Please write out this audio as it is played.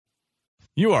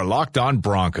You are Locked On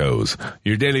Broncos,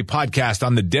 your daily podcast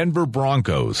on the Denver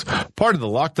Broncos, part of the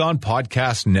Locked On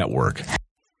Podcast Network. This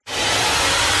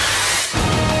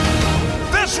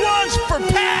one's for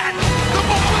Pat. The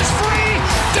ball is free.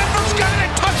 Denver's got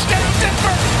it. Touchdown,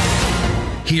 Denver.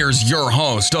 Here's your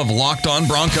host of Locked On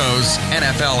Broncos,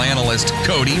 NFL analyst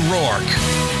Cody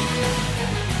Roark.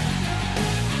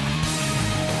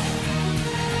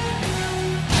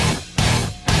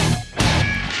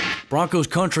 Broncos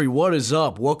country, what is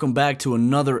up? Welcome back to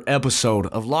another episode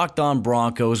of Locked On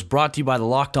Broncos, brought to you by the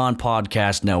Locked On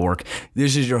Podcast Network.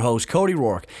 This is your host, Cody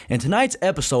Roark, and tonight's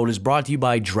episode is brought to you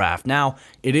by Draft. Now,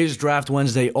 it is Draft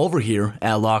Wednesday over here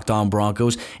at Locked On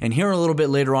Broncos, and here a little bit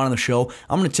later on in the show,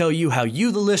 I'm going to tell you how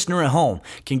you, the listener at home,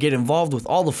 can get involved with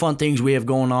all the fun things we have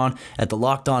going on at the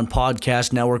Locked On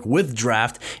Podcast Network with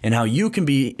Draft, and how you can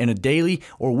be in a daily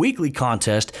or weekly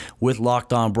contest with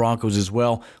Locked On Broncos as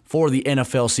well for the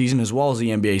NFL season as well as the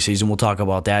NBA season. We'll talk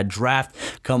about that. Draft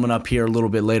coming up here a little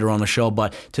bit later on the show.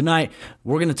 But tonight,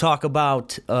 we're going to talk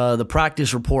about the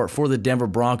practice report for the Denver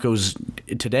Broncos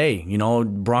today. You know,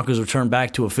 Broncos return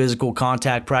back to a physical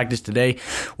contact practice today.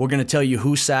 We're going to tell you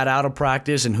who sat out of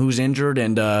practice and who's injured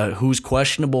and who's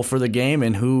questionable for the game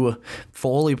and who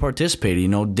fully participated. You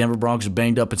know, Denver Broncos are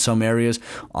banged up in some areas.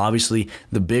 Obviously,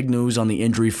 the big news on the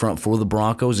injury front for the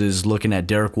Broncos is looking at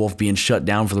Derek Wolfe being shut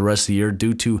down for the rest of the year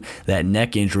due to that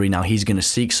neck injury. Now he's going to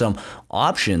seek some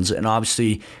options and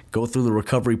obviously go through the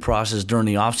recovery process during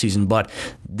the offseason. But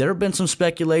there have been some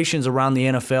speculations around the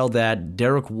NFL that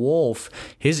Derek Wolfe,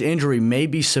 his injury may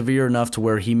be severe enough to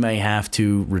where he may have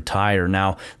to retire.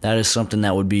 Now, that is something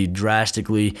that would be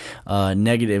drastically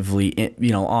negatively,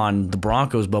 on the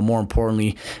Broncos. But more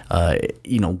importantly,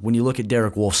 when you look at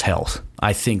Derek Wolfe's health,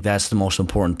 I think that's the most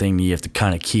important thing you have to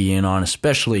kind of key in on,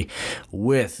 especially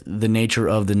with the nature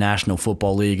of the National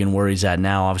Football League and where he's at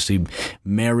now. Obviously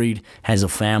married, has a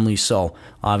family, so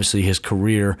obviously his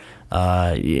career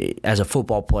as a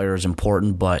football player is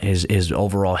important, but his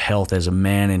overall health as a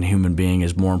man and human being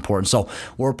is more important. So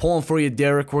we're pulling for you,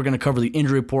 Derek. We're going to cover the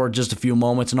injury report in just a few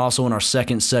moments, and also in our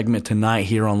second segment tonight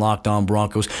here on Locked On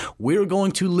Broncos, we're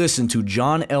going to listen to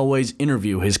John Elway's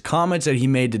interview, his comments that he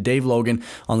made to Dave Logan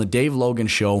on the Dave Logan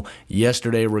Show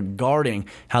yesterday regarding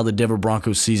how the Denver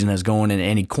Broncos season is going,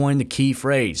 and he coined the key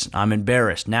phrase, "I'm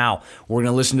embarrassed." Now, we're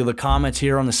going to listen to the comments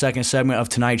here on the second segment of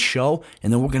tonight's show,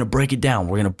 and then we're going to break it down.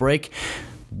 We're going to break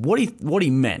what he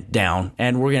meant down,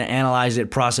 and we're going to analyze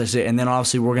it, process it, and then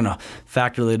obviously we're going to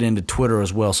factor it into Twitter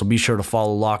as well. So be sure to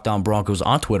follow Locked On Broncos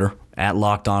on Twitter at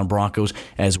Locked On Broncos,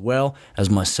 as well as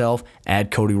myself at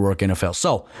Cody Roark NFL.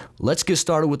 So let's get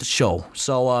started with the show.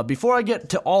 So before I get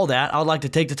to all that, I'd like to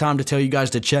take the time to tell you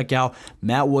guys to check out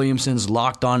Matt Williamson's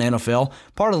Locked On NFL,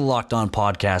 part of the Locked On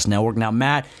Podcast Network. Now,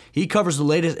 Matt, he covers the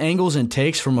latest angles and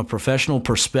takes from a professional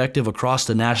perspective across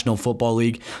the National Football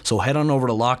League. So head on over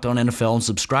to Locked On NFL and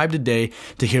subscribe today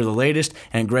to hear the latest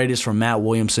and greatest from Matt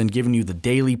Williamson, giving you the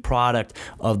daily product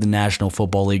of the National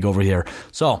Football League over here.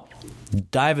 So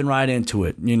diving right into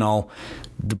it,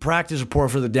 the practice report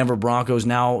for the Denver Broncos.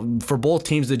 Now, for both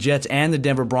teams, the Jets and the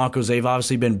Denver Broncos, they've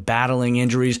obviously been battling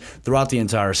injuries throughout the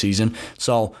entire season.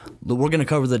 So we're going to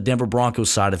cover the Denver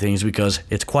Broncos side of things because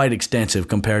it's quite extensive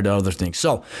compared to other things.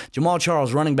 So Jamaal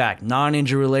Charles, running back,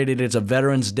 non-injury related. It's a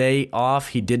Veterans Day off.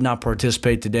 He did not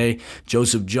participate today.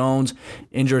 Joseph Jones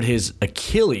injured his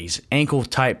Achilles,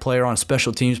 ankle-type player on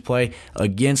special teams play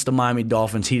against the Miami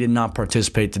Dolphins. He did not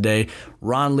participate today.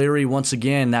 Ron Leary, once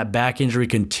again, that back injury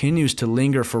continues to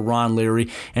linger for Ron Leary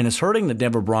and is hurting the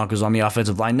Denver Broncos on the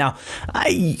offensive line. Now,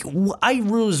 I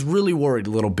was really worried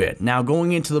a little bit. Now,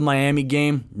 going into the Miami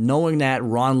game, knowing that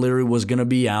Ron Leary was going to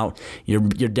be out, you're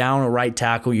down a right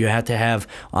tackle. You have to have,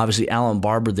 obviously, Alan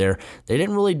Barber there. They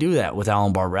didn't really do that with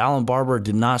Alan Barber. Alan Barber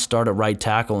did not start at right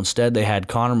tackle. Instead, they had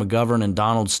Connor McGovern and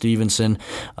Donald Stevenson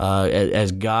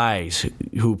as guys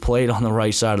who played on the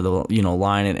right side of the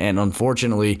line. And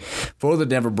unfortunately, for the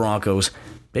Denver Broncos,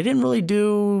 they didn't really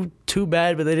do too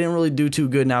bad, but they didn't really do too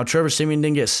good. Now, Trevor Siemian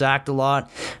didn't get sacked a lot.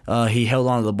 He held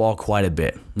onto the ball quite a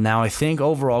bit. Now, I think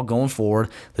overall, going forward,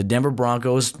 the Denver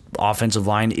Broncos offensive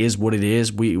line is what it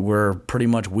is. We're pretty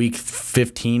much week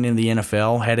 15 in the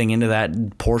NFL, heading into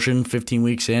that portion, 15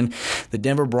 weeks in. The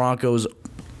Denver Broncos,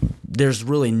 there's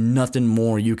really nothing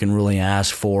more you can really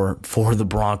ask for the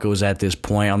Broncos at this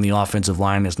point on the offensive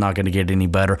line. It's not going to get any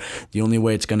better. The only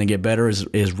way it's going to get better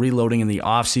is reloading in the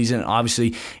offseason.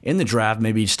 Obviously, in the draft,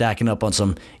 maybe stacking up on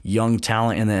some young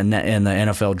talent in the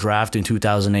NFL draft in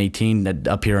 2018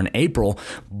 up here in April.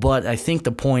 But I think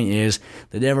the point is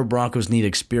the Denver Broncos need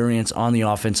experience on the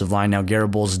offensive line. Now,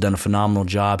 Garrett Bowles has done a phenomenal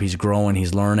job. He's growing,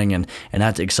 he's learning, and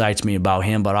that excites me about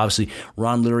him. But obviously,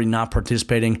 Ron Leary not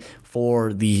participating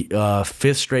for the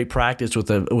fifth straight practice with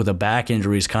a back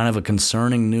injury is kind of a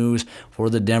concerning news for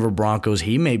the Denver Broncos.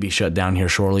 He may be shut down here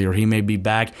shortly, or he may be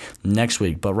back next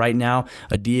week. But right now,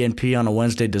 a DNP on a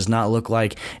Wednesday does not look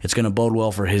like it's going to bode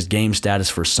well for his game status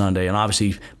for Sunday. And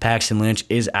obviously, Paxton Lynch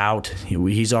is out.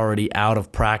 He's already out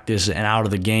of practice and out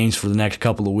of the games for the next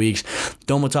couple of weeks.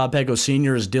 Domata Peko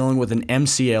Sr. is dealing with an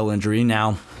MCL injury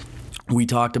now. We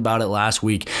talked about it last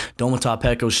week. Domata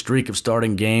Peko's streak of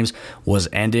starting games was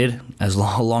ended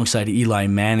alongside Eli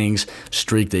Manning's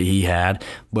streak that he had.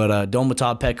 But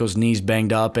Domata Peko's knee's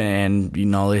banged up, and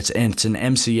it's an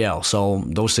MCL. So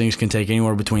those things can take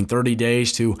anywhere between 30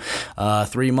 days to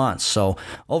 3 months. So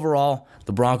overall,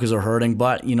 the Broncos are hurting,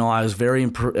 but, I was very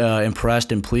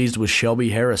impressed and pleased with Shelby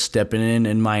Harris stepping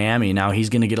in Miami. Now he's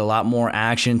going to get a lot more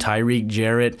action. Tyreek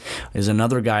Jarrett is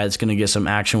another guy that's going to get some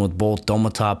action with both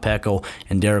Domata Peko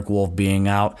and Derek Wolfe being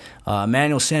out.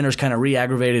 Emmanuel Sanders kind of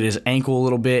re-aggravated his ankle a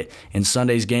little bit in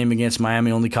Sunday's game against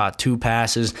Miami, only caught 2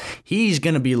 passes. He's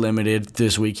going to be limited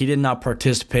this week. He did not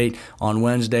participate on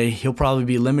Wednesday. He'll probably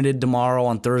be limited tomorrow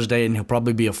on Thursday, and he'll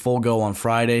probably be a full go on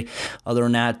Friday. Other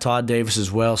than that, Todd Davis as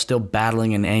well, still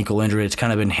battling an ankle injury. It's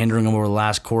kind of been hindering him over the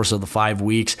last course of the 5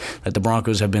 weeks that the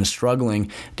Broncos have been struggling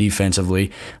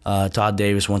defensively. Todd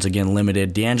Davis, once again,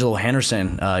 limited. D'Angelo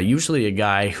Henderson, usually a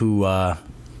guy who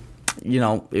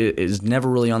is never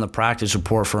really on the practice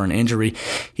report for an injury.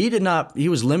 He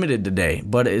was limited today,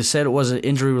 but it said it wasn't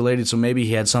injury related, so maybe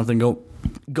he had something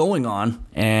going on,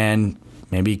 and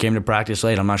maybe he came to practice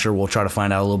late. I'm not sure. We'll try to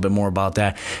find out a little bit more about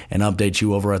that and update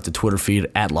you over at the Twitter feed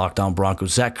at Locked On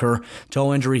Broncos. Zach Kerr,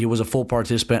 toe injury. He was a full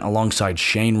participant alongside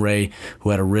Shane Ray,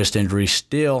 who had a wrist injury,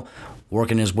 still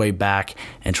working his way back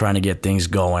and trying to get things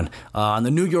going. On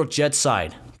the New York Jets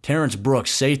side, Terrence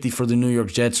Brooks, safety for the New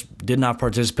York Jets, did not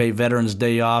participate. Veterans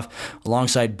Day off.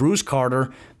 Alongside Bruce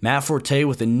Carter, Matt Forte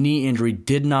with a knee injury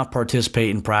did not participate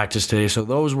in practice today. So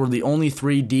those were the only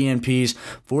 3 DNPs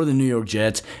for the New York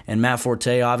Jets. And Matt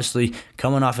Forte, obviously,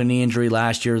 coming off a knee injury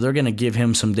last year, they're going to give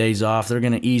him some days off. They're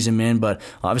going to ease him in. But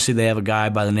obviously they have a guy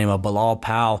by the name of Bilal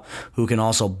Powell who can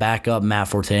also back up Matt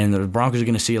Forte. And the Broncos are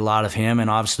going to see a lot of him. And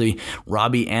obviously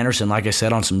Robbie Anderson, like I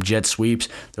said, on some jet sweeps.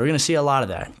 They're going to see a lot of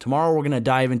that. Tomorrow we're going to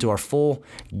dive into our full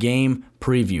game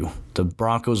preview. The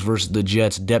Broncos versus the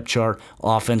Jets depth chart,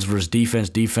 offense versus defense,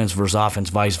 defense versus offense,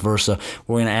 vice versa.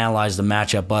 We're going to analyze the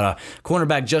matchup. But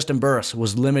cornerback Justin Burris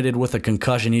was limited with a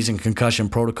concussion. He's in concussion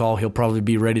protocol. He'll probably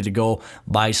be ready to go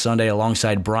by Sunday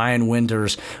alongside Brian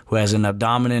Winters, who has an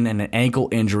abdomen and an ankle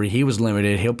injury. He was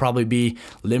limited. He'll probably be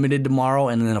limited tomorrow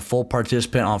and then a full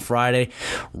participant on Friday.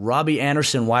 Robbie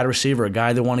Anderson, wide receiver, a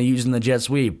guy they want to use in the jet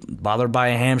sweep, bothered by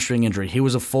a hamstring injury. He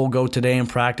was a full go today in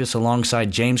practice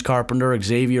alongside James Carpenter,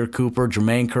 Xavier Cooper,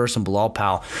 Jermaine Kearse, and Bilal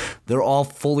Powell. They're all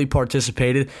fully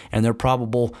participated, and they're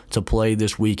probable to play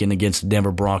this weekend against the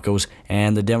Denver Broncos.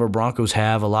 And the Denver Broncos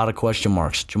have a lot of question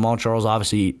marks. Jamal Charles,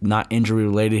 obviously not injury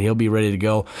related. He'll be ready to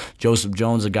go. Joseph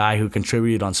Jones, a guy who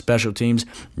contributed on special teams,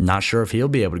 not sure if he'll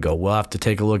be able to go. We'll have to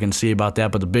take a look and see about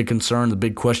that. But the big concern, the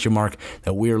big question mark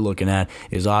that we're looking at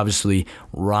is obviously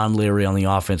Ron Leary on the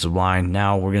offensive line.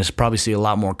 Now we're going to probably see a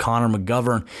lot more Connor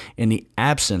McGovern in the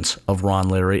absence of Ron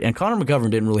Leary. And Connor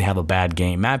McGovern didn't really have a bad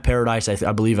game. Matt Paradise,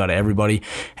 I believe out of everybody,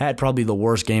 had probably the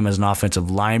worst game as an offensive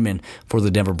lineman for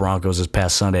the Denver Broncos this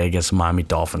past Sunday against the Miami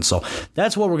Dolphins. So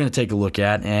that's what we're going to take a look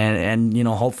at. And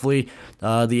hopefully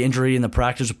the injury and the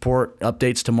practice report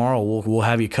updates tomorrow. We'll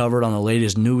have you covered on the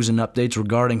latest news and updates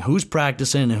regarding who's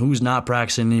practicing and who's not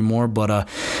practicing anymore. But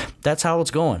that's how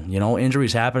it's going.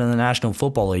 Injuries happen in the National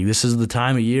Football League. This is the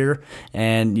time of year.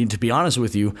 And to be honest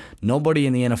with you, nobody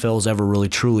in the NFL is ever really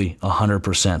truly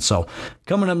 100%. So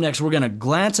coming up next, we're going to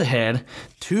glance ahead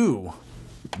to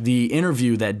the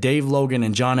interview that Dave Logan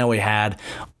and John Elway had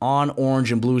on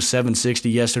Orange and Blue 760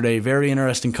 yesterday. Very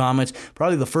interesting comments.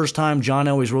 Probably the first time John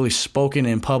Elway's really spoken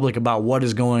in public about what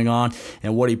is going on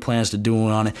and what he plans to do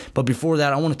on it. But before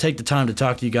that, I want to take the time to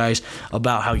talk to you guys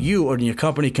about how you or your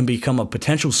company can become a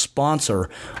potential sponsor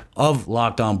of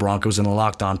Locked On Broncos and the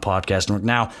Locked On Podcast Network.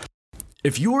 Now,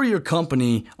 if you or your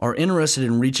company are interested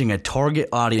in reaching a target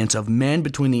audience of men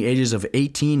between the ages of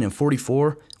 18 and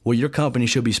 44, well, your company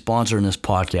should be sponsoring this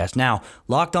podcast. Now,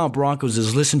 Locked On Broncos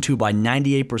is listened to by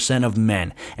 98% of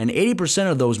men, and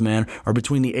 80% of those men are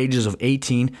between the ages of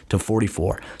 18 to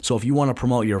 44. So if you want to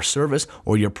promote your service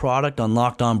or your product on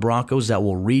Locked On Broncos that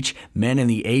will reach men in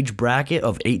the age bracket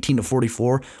of 18 to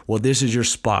 44, well, this is your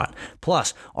spot.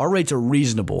 Plus, our rates are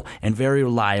reasonable and very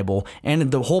reliable, and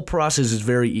the whole process is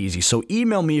very easy. So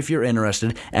email me if you're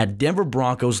interested at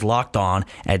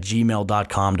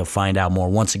denverbroncosLockedOn@gmail.com to find out more.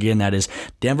 Once again, that is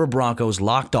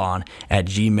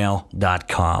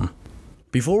denverbroncosLockedOn@gmail.com.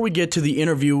 Before we get to the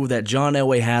interview that John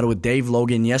Elway had with Dave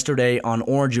Logan yesterday on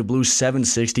Orange and Blue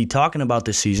 760 talking about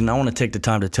this season, I want to take the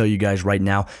time to tell you guys right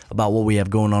now about what we have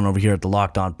going on over here at the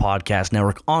Locked On Podcast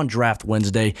Network on Draft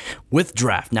Wednesday with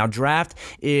Draft. Now, Draft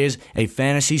is a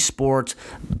fantasy sports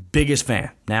biggest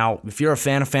fan. Now, if you're a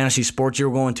fan of fantasy sports,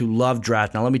 you're going to love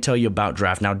Draft. Now, let me tell you about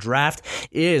Draft. Now, Draft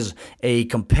is a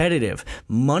competitive,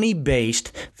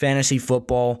 money-based fantasy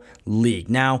football league.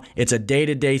 Now, it's a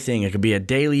day-to-day thing. It could be a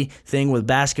daily thing with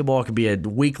basketball. It could be a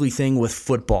weekly thing with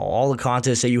football. All the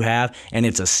contests that you have, and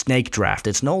it's a snake draft.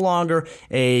 It's no longer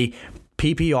a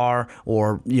PPR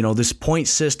or, this point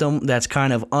system that's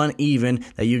kind of uneven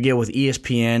that you get with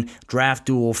ESPN, Draft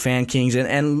Duel, Fan Kings,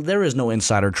 and there is no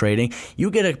insider trading.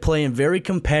 You get to play in very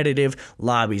competitive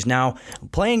lobbies. Now,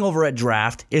 playing over at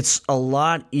Draft, it's a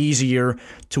lot easier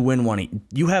to win money.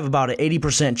 You have about an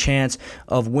 80% chance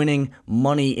of winning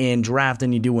money in Draft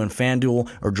than you do in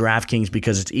FanDuel or DraftKings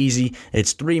because it's easy.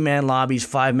 It's 3-man lobbies,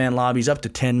 5-man lobbies, up to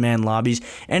 10-man lobbies,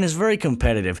 and it's very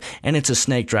competitive. And it's a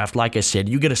snake draft. Like I said,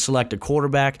 you get to select a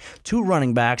quarterback, 2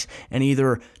 running backs, and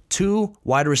either 2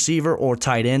 wide receiver or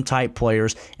tight end type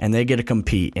players, and they get to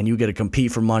compete, and you get to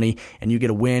compete for money, and you get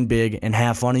to win big and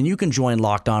have fun, and you can join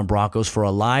Locked On Broncos for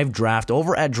a live draft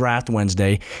over at Draft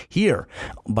Wednesday here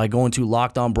by going to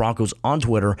Locked On Broncos on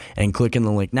Twitter and clicking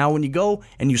the link. Now, when you go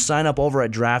and you sign up over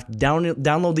at Draft,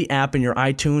 download the app in your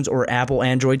iTunes or Apple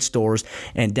Android stores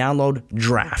and download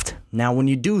Draft. Now, when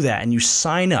you do that and you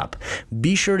sign up,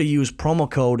 be sure to use promo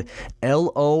code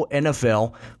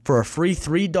LONFL for a free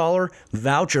 $3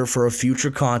 voucher for a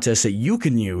future contest that you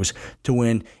can use to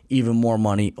win even more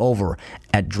money over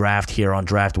at Draft here on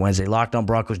Draft Wednesday. Locked On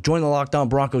Broncos. Join the Locked On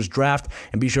Broncos draft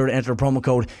and be sure to enter promo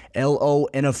code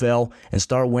LONFL and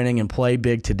start winning and play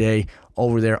big today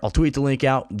over there. I'll tweet the link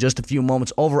out in just a few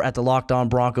moments over at the Locked On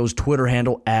Broncos Twitter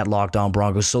handle at Locked On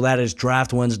Broncos. So that is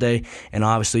Draft Wednesday, and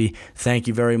obviously thank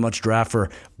you very much, Draft, for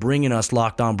bringing us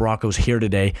Locked On Broncos here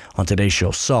today on today's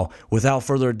show. So without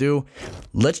further ado,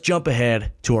 let's jump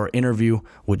ahead to our interview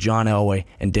with John Elway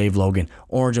and Dave Logan,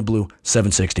 Orange and Blue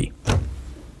 760. A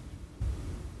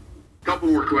couple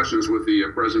more questions with the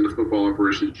president of football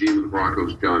operations, GM of the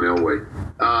Broncos, John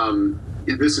Elway.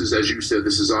 This is, as you said,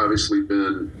 this has obviously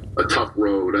been a tough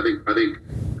road. I think,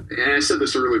 and I said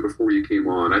this earlier before you came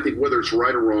on, I think whether it's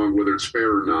right or wrong, whether it's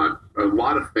fair or not, a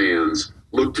lot of fans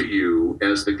look to you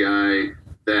as the guy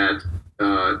that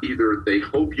either they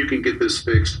hope you can get this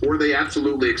fixed or they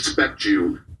absolutely expect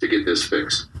you to get this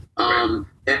fixed.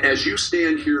 As you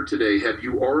stand here today, have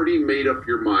you already made up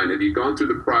your mind? Have you gone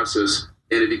through the process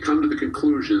and have you come to the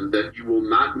conclusion that you will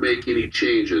not make any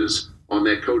changes on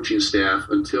that coaching staff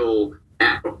until,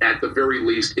 at the very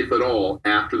least, if at all,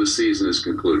 after the season is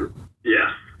concluded?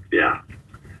 Yeah.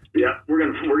 We're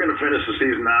gonna finish the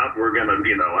season out. We're gonna,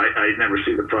 I never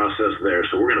see the process there,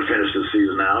 so we're gonna finish the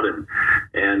season out,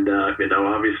 and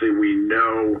obviously we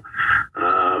know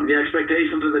the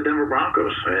expectations of the Denver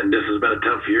Broncos, and this has been a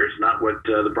tough year. It's not what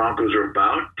the Broncos are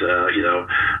about.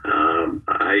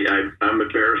 I'm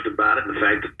embarrassed about it, and the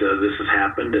fact that this has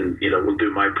happened, and we'll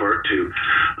do my part to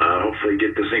hopefully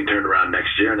get this thing turned around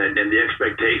next year, and the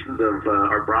expectations of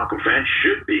our Bronco fans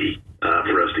should be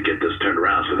for us to get this turned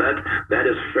around. So that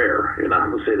is fair. I'm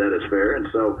going to say that is fair. And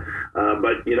so,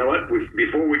 but you know what?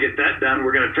 Before we get that done,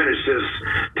 we're going to finish this,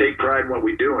 take pride in what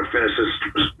we do, and finish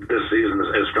this season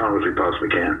as strong as we possibly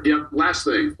can. Yep. Last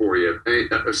thing for you,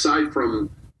 aside from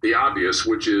the obvious,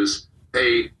 which is,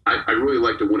 hey, I really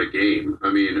like to win a game. I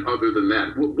mean, other than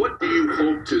that, what do you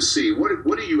hope to see?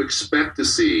 What do you expect to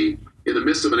see in the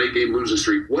midst of an 8-game losing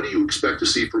streak? What do you expect to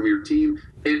see from your team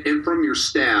and from your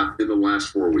staff in the last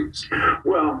 4 weeks?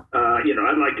 Well,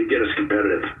 I'd like to get us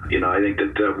competitive. I think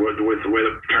that with the way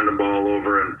that we turn the ball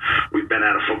over and we've been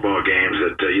out of football games,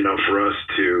 that, for us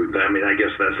to, I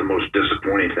guess that's the most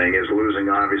disappointing thing is losing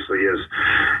obviously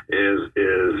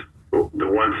is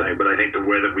the one thing, but I think the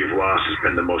way that we've lost has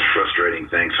been the most frustrating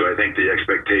thing. So I think the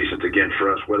expectations, again,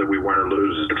 for us, whether we win or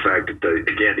lose, is the fact that,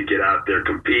 again, to get out there,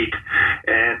 compete,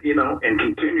 and, and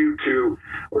continue to,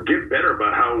 or get better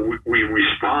about how we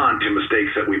respond to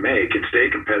mistakes that we make and stay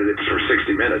competitive for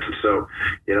 60 minutes. And so,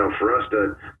 for us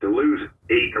to lose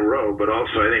 8 in a row, but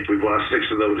also I think we've lost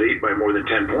 6 of those 8 by more than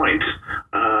 10 points.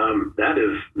 That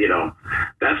is,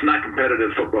 that's not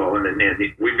competitive football, and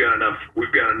we've got enough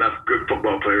good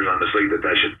football players on this league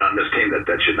on this team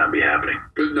that should not be happening.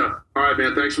 Good enough. All right,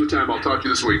 man. Thanks for the time. I'll talk to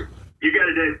you this week. You got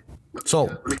it, Dave.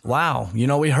 So, wow,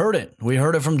 we heard it. We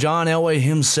heard it from John Elway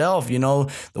himself. The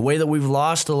way that we've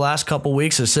lost the last couple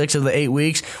weeks, the 6 of the 8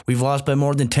 weeks, we've lost by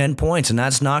more than 10 points, and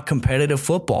that's not competitive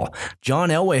football. John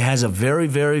Elway has a very,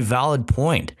 very valid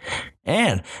point.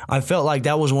 And I felt like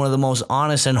that was one of the most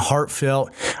honest and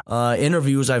heartfelt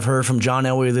interviews I've heard from John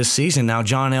Elway this season. Now,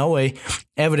 John Elway,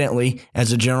 evidently,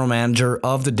 as the general manager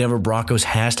of the Denver Broncos,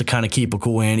 has to kind of keep a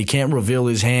cool hand. He can't reveal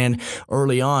his hand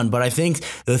early on. But I think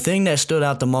the thing that stood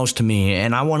out the most to me,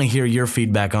 and I want to hear your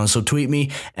feedback on, so tweet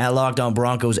me at Locked On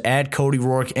Broncos, at Cody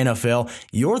Rourke NFL,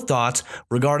 your thoughts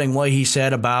regarding what he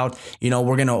said about,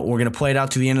 we're gonna play it out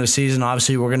to the end of the season.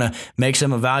 Obviously, we're gonna make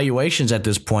some evaluations at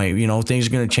this point. Things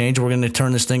are gonna change. We're going to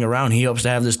turn this thing around. He hopes to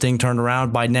have this thing turned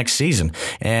around by next season.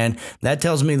 And that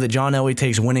tells me that John Elway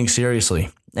takes winning seriously.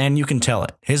 And you can tell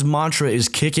it. His mantra is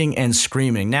kicking and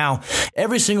screaming. Now,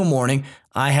 every single morning,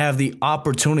 I have the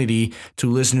opportunity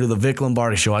to listen to the Vic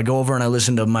Lombardi show. I go over and I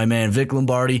listen to my man Vic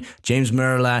Lombardi, James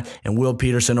Marilat, and Will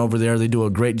Peterson over there. They do a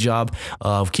great job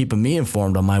of keeping me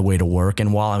informed on my way to work.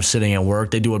 And while I'm sitting at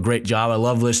work, they do a great job. I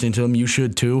love listening to them. You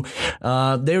should too.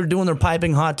 They were doing their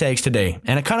piping hot takes today.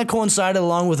 And it kind of coincided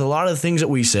along with a lot of the things that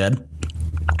we said.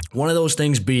 One of those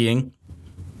things being,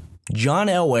 John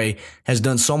Elway has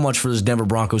done so much for this Denver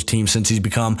Broncos team since he's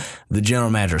become the general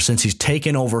manager, since he's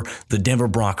taken over the Denver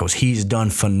Broncos. He's done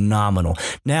phenomenal.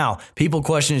 Now, people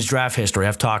question his draft history.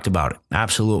 I've talked about it.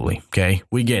 Absolutely. Okay.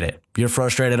 We get it. You're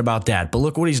frustrated about that. But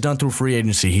look what he's done through free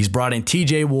agency. He's brought in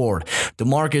TJ Ward,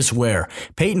 DeMarcus Ware,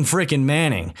 Peyton frickin'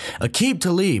 Manning, Aqib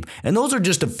Talib. And those are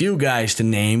just a few guys to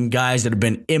name, guys that have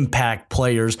been impact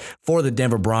players for the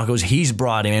Denver Broncos he's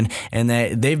brought in, and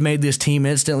they've made this team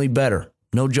instantly better.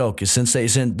 No joke. Since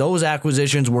those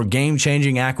acquisitions were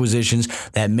game-changing acquisitions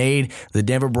that made the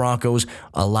Denver Broncos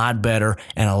a lot better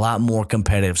and a lot more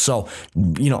competitive. So,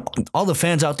 all the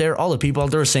fans out there, all the people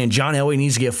out there are saying John Elway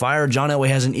needs to get fired. John Elway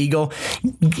has an ego.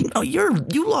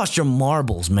 You lost your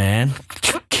marbles, man.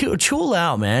 Chill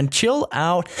out, man. Chill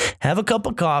out. Have a cup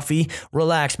of coffee.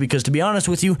 Relax. Because to be honest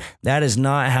with you, that is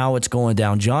not how it's going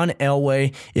down. John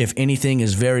Elway, if anything,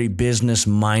 is very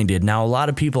business-minded. Now, a lot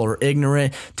of people are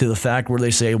ignorant to the fact where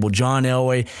they say, well, John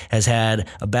Elway has had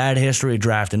a bad history of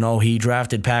drafting. Oh, he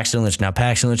drafted Paxton Lynch. Now,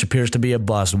 Paxton Lynch appears to be a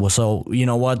bust. Well, so you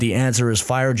know what? The answer is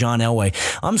fire John Elway.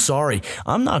 I'm sorry.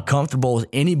 I'm not comfortable with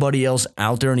anybody else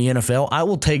out there in the NFL. I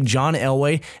will take John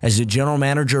Elway as the general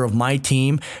manager of my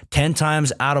team 10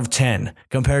 times out of 10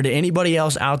 compared to anybody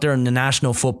else out there in the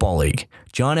National Football League.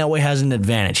 John Elway has an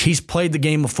advantage. He's played the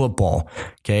game of football.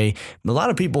 Okay. A lot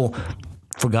of people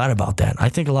forgot about that. I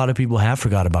think a lot of people have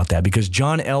forgot about that because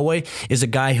John Elway is a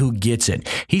guy who gets it.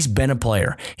 He's been a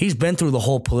player. He's been through the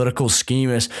whole political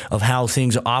schemes of how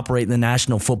things operate in the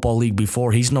National Football League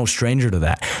before. He's no stranger to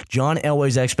that. John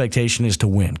Elway's expectation is to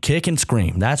win. Kick and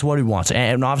scream. That's what he wants.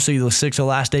 And obviously the 6 of the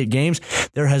last 8 games,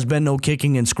 there has been no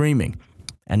kicking and screaming.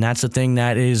 And that's the thing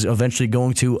that is eventually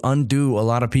going to undo a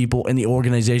lot of people in the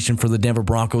organization for the Denver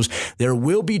Broncos. There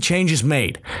will be changes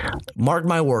made. Mark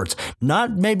my words.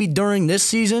 Not maybe during this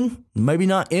season, maybe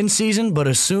not in season, but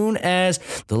as soon as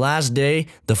the last day,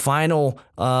 the final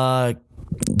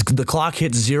the clock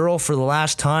hits 0 for the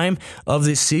last time of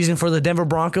this season for the Denver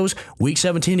Broncos, Week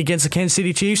 17 against the Kansas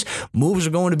City Chiefs, moves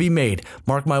are going to be made.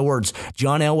 Mark my words.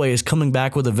 John Elway is coming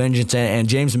back with a vengeance, and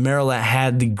James Marilat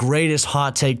had the greatest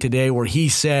hot take today where he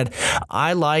said,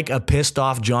 I like a pissed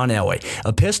off John Elway.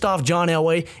 A pissed off John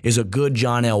Elway is a good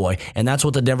John Elway, and that's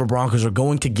what the Denver Broncos are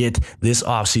going to get this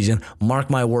offseason. Mark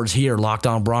my words here, Locked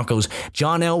On Broncos.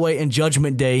 John Elway and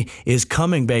Judgment Day is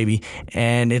coming, baby,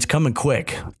 and it's coming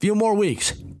quick. A few more weeks.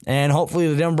 And hopefully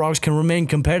the Denver Broncos can remain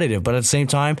competitive. But at the same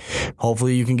time,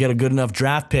 hopefully you can get a good enough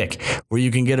draft pick where you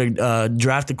can get a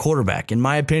drafted quarterback. In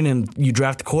my opinion, you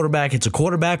draft a quarterback, it's a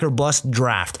quarterback or bust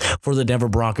draft for the Denver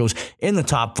Broncos in the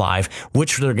top 5,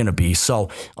 which they're going to be. So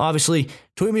obviously,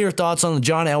 tweet me your thoughts on the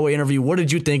John Elway interview. What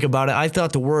did you think about it? I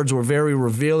thought the words were very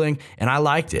revealing, and I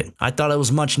liked it. I thought it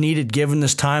was much needed given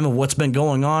this time of what's been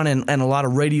going on and a lot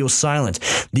of radio silence.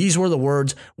 These were the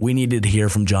words we needed to hear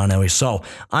from John Elway. So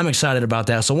I'm excited about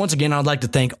that. So once again, I'd like to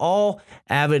thank all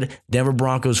avid Denver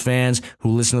Broncos fans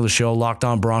who listen to the show, Locked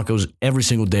On Broncos, every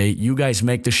single day. You guys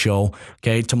make the show.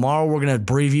 Okay, tomorrow we're going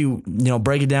to preview,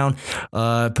 break it down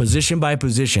position by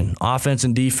position, offense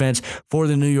and defense for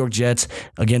the New York Jets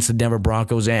against the Denver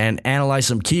Broncos, and analyze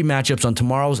some key matchups on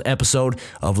tomorrow's episode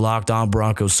of Locked On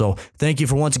Broncos. So thank you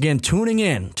for once again tuning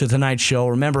in to tonight's show.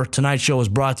 Remember, tonight's show is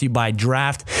brought to you by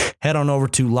Draft. Head on over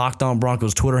to Locked On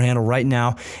Broncos Twitter handle right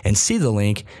now and see the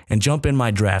link and jump in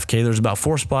my draft. Okay, there's about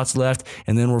 4 spots left,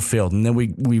 and then we're filled. And then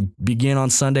we begin on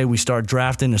Sunday. We start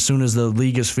drafting as soon as the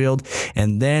league is filled,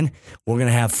 and then we're going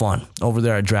to have fun over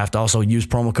there at Draft. Also, use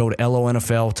promo code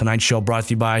LONFL. Tonight's show brought to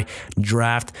you by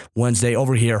Draft Wednesday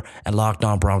over here at Locked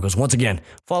On Broncos. Once again,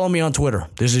 follow me on Twitter.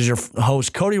 This is your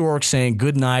host, Cody Rourke, saying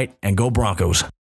good night and go Broncos.